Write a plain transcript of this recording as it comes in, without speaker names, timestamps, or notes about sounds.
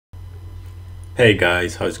Hey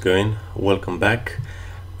guys, how's it going? Welcome back.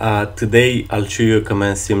 Today I'll show you a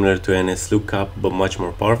command similar to NSLOOKUP but much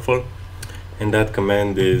more powerful, and that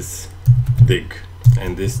command is dig,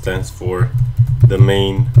 and this stands for the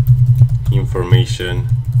main information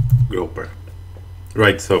grouper.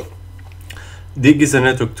 Right, so dig is a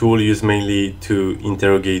network tool used mainly to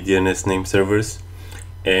interrogate DNS name servers,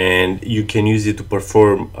 and you can use it to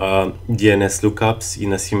perform DNS lookups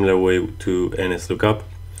in a similar way to NSLOOKUP.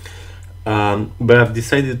 But I've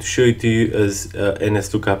decided to show it to you as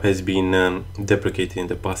NSLOOKUP has been deprecated in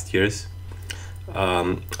the past years,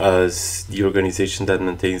 as the organization that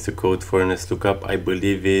maintains the code for NSLOOKUP, I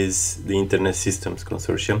believe, is the Internet Systems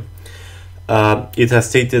Consortium. It has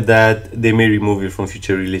stated that they may remove it from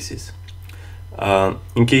future releases.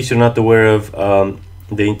 In case you're not aware of,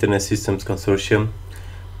 the Internet Systems Consortium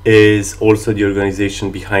is also the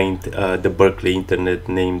organization behind the Berkeley Internet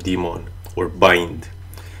Name Daemon, or BIND.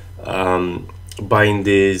 BIND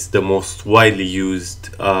is the most widely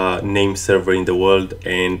used name server in the world,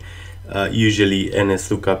 and usually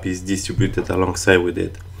NSLOOKUP is distributed alongside with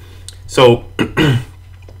it. So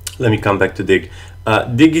let me come back to dig.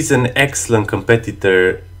 Dig is an excellent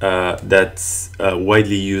competitor that's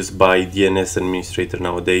widely used by DNS administrators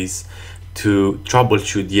nowadays to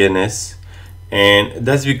troubleshoot DNS, and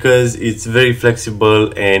that's because it's very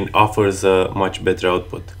flexible and offers a much better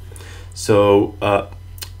output. So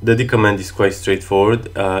the dig command is quite straightforward.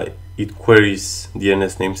 It queries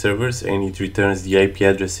DNS name servers and it returns the IP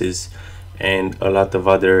addresses and a lot of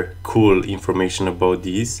other cool information about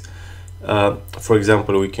these. For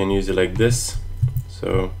example, we can use it like this.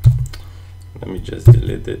 So let me just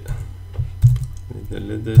delete it.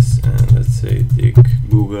 Delete this, and let's say dig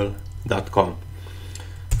google.com.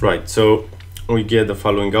 Right, so we get the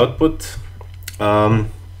following output.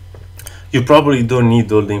 You probably don't need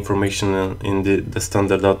all the information in the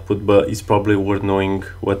standard output, but it's probably worth knowing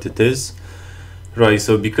what it is. Right,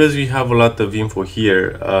 so because we have a lot of info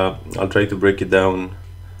here, I'll try to break it down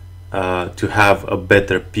to have a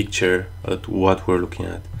better picture of what we're looking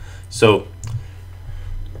at. So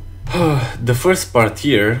the first part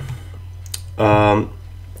here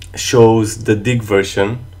shows the dig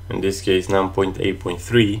version, in this case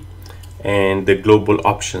 9.8.3, and the global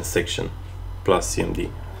options section plus CMD.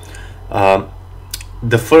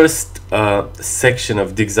 The first section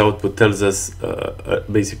of dig's output tells us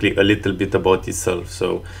basically a little bit about itself.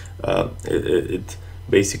 So it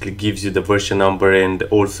basically gives you the version number and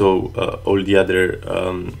also all the other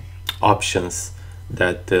options,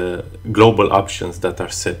 that global options that are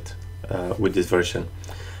set with this version.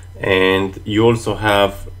 And you also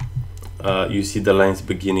have you see the lines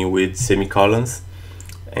beginning with semicolons,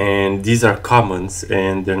 and these are comments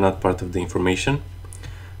and they're not part of the information.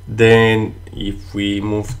 Then if we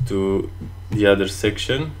move to the other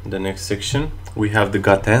section, the next section, we have the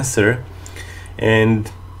got answer,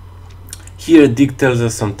 and here dig tells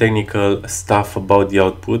us some technical stuff about the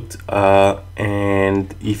output,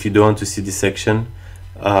 and if you don't want to see this section,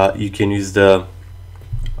 you can use the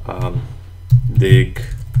dig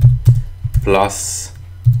plus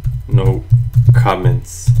no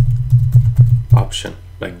comments option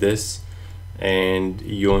like this, and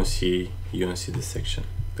you won't see this section,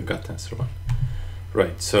 the got answer one.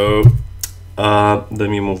 Right, so let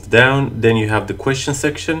me move down. Then you have the question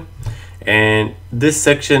section, and this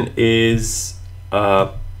section is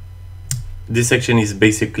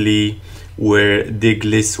basically where dig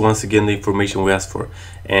lists once again the information we asked for,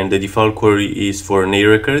 and the default query is for an A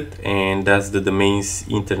record, and that's the domain's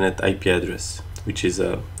internet IP address, which is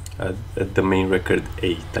a domain record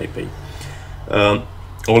A, type A.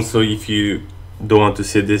 Also, if you don't want to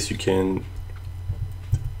see this, you can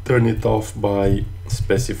turn it off by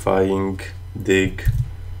specifying dig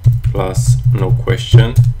plus no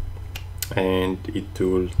question, and it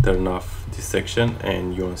will turn off this section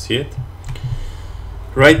and you won't see it.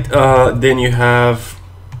 Right, then you have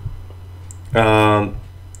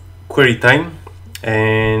query time,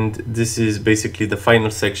 and this is basically the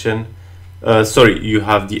final section. Sorry, you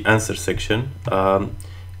have the answer section,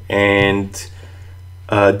 and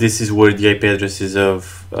this is where the IP addresses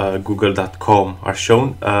of google.com are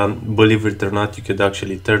shown. Believe it or not, you could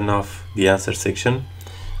actually turn off the answer section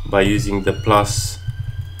by using the plus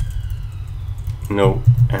no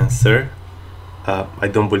answer. I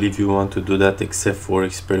don't believe you want to do that except for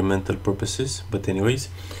experimental purposes, but anyways.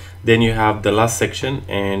 Then you have the last section,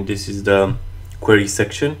 and this is the query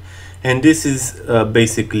section, and this is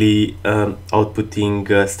basically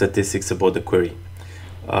outputting statistics about the query.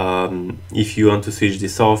 If you want to switch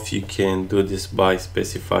this off, you can do this by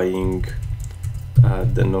specifying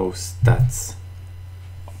the no stats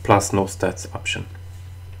plus no stats option.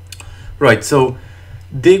 Right, so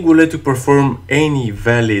Dig will let you perform any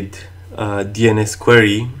valid DNS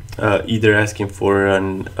query, either asking for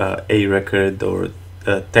an A record or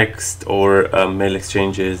text or mail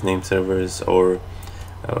exchanges, name servers, or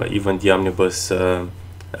even the omnibus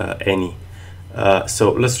any.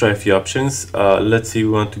 So let's try a few options. Let's say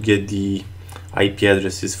we want to get the IP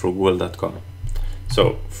addresses for google.com.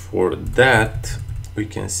 So for that, we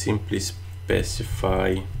can simply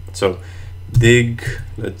specify, so dig,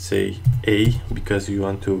 let's say A, because we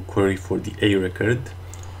want to query for the A record.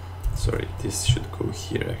 Sorry, this should go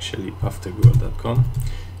here actually after google.com.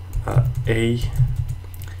 A,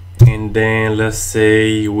 and then let's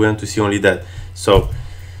say we want to see only that. So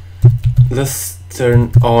let's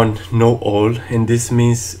turn on noall, and this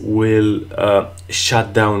means we'll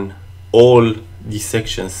shut down all the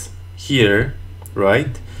sections here,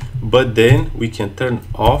 right? But then we can turn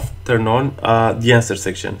on the answer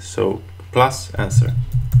section. So plus answer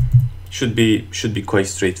should be quite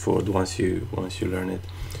straightforward once you learn it,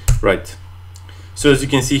 right? So as you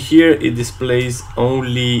can see here, it displays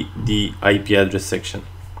only the IP address section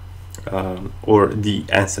or the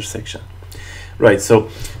answer section, right? So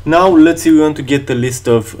now let's say we want to get the list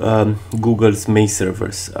of Google's mail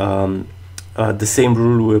servers. The same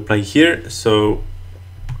rule will apply here. So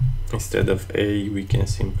instead of A, we can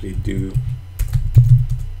simply do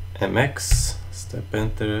mx, step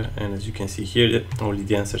enter, and as you can see here, only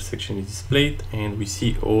the answer section is displayed, and we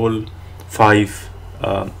see all 5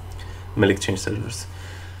 mail exchange servers.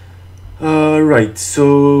 Right,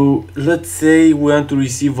 so let's say we want to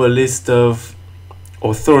receive a list of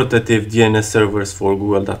authoritative DNS servers for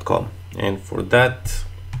google.com, and for that,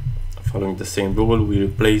 following the same rule, we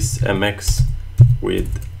replace mx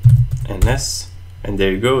with ns, and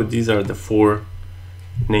there you go. These are the 4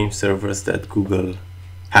 name servers that Google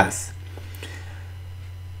has.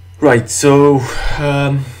 Right, so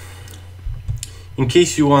in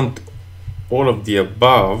case you want all of the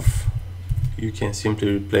above, you can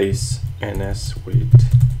simply replace ns with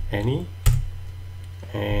any,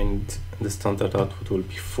 and the standard output will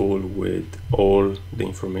be full with all the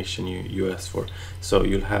information you asked for. So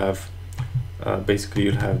you'll have basically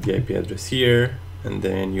you'll have the IP address here, and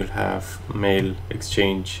then you'll have mail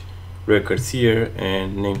exchange records here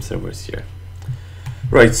and name servers here.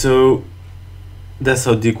 Right, so that's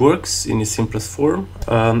how Dig works in its simplest form.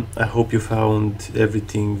 I hope you found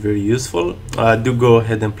everything very useful. Do go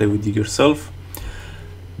ahead and play with Dig yourself.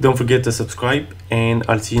 Don't forget to subscribe, and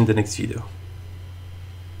I'll see you in the next video.